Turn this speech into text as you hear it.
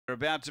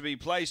About to be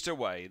placed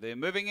away. They're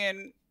moving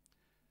in.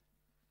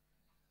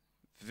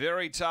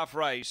 Very tough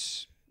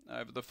race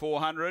over the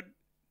 400.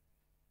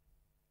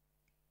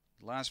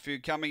 Last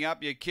few coming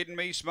up. You're kidding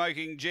me.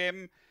 Smoking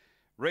Gem.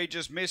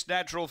 Regis Miss,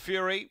 Natural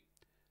Fury.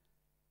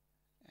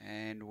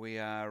 And we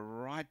are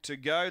right to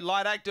go.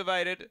 Light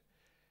activated.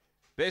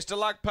 Best of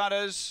luck,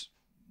 punters.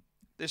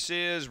 This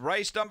is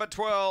race number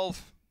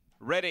 12.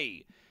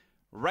 Ready.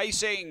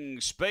 Racing,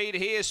 speed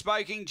here,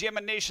 Smoking Gem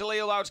initially,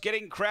 although it's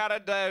getting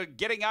crowded,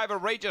 getting over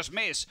Regis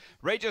Miss.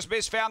 Regis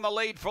Miss found the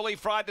lead, Fully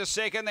Fried to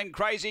second, then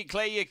Crazy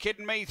Clear, you're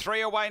kidding me,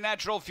 3 away,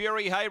 Natural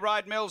Fury,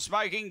 Hayride Mill,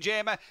 Smoking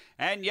Gem,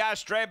 and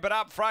Yastreb, but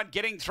up front,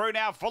 getting through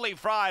now, Fully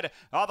Fried.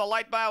 Oh, the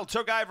late mail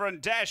took over and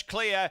dashed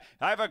clear,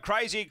 over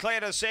Crazy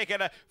Clear to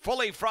second,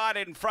 Fully Fried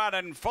in front,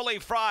 and Fully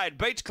Fried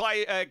beats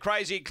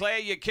Crazy Clear,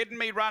 you're kidding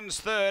me, runs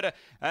third.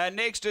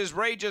 Next is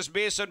Regis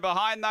Miss, and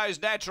behind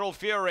those, Natural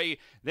Fury,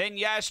 then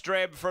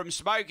Yastreb from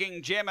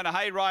Smoking Gem and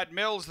Hayride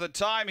Mills. The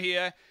time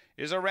here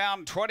is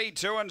around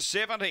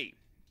 22:70.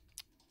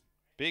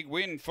 Big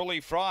win,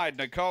 Fully Fried,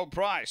 Nicole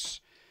Price.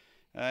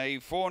 A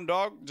fawn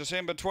dog,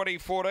 December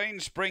 2014,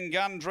 Spring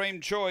Gun, Dream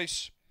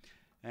Choice.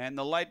 And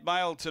the late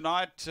mail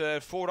tonight,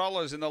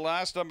 $4 in the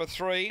last, number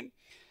 3.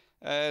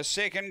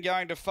 Second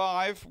going to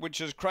 5, which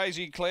is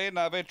Crazy Claire,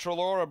 Novetral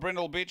Aura,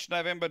 Brindle Bitch,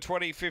 November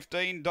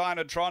 2015,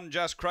 Dynatron,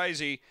 Just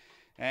Crazy.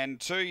 And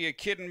 2, you're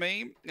kidding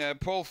me,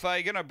 Paul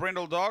Fagan, a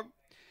Brindle Dog.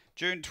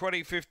 June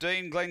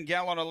 2015, Glen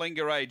Gallon, a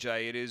Linger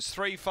AJ. It is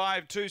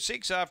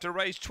 3-5-2-6 after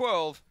race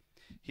 12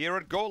 here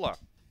at Gawler.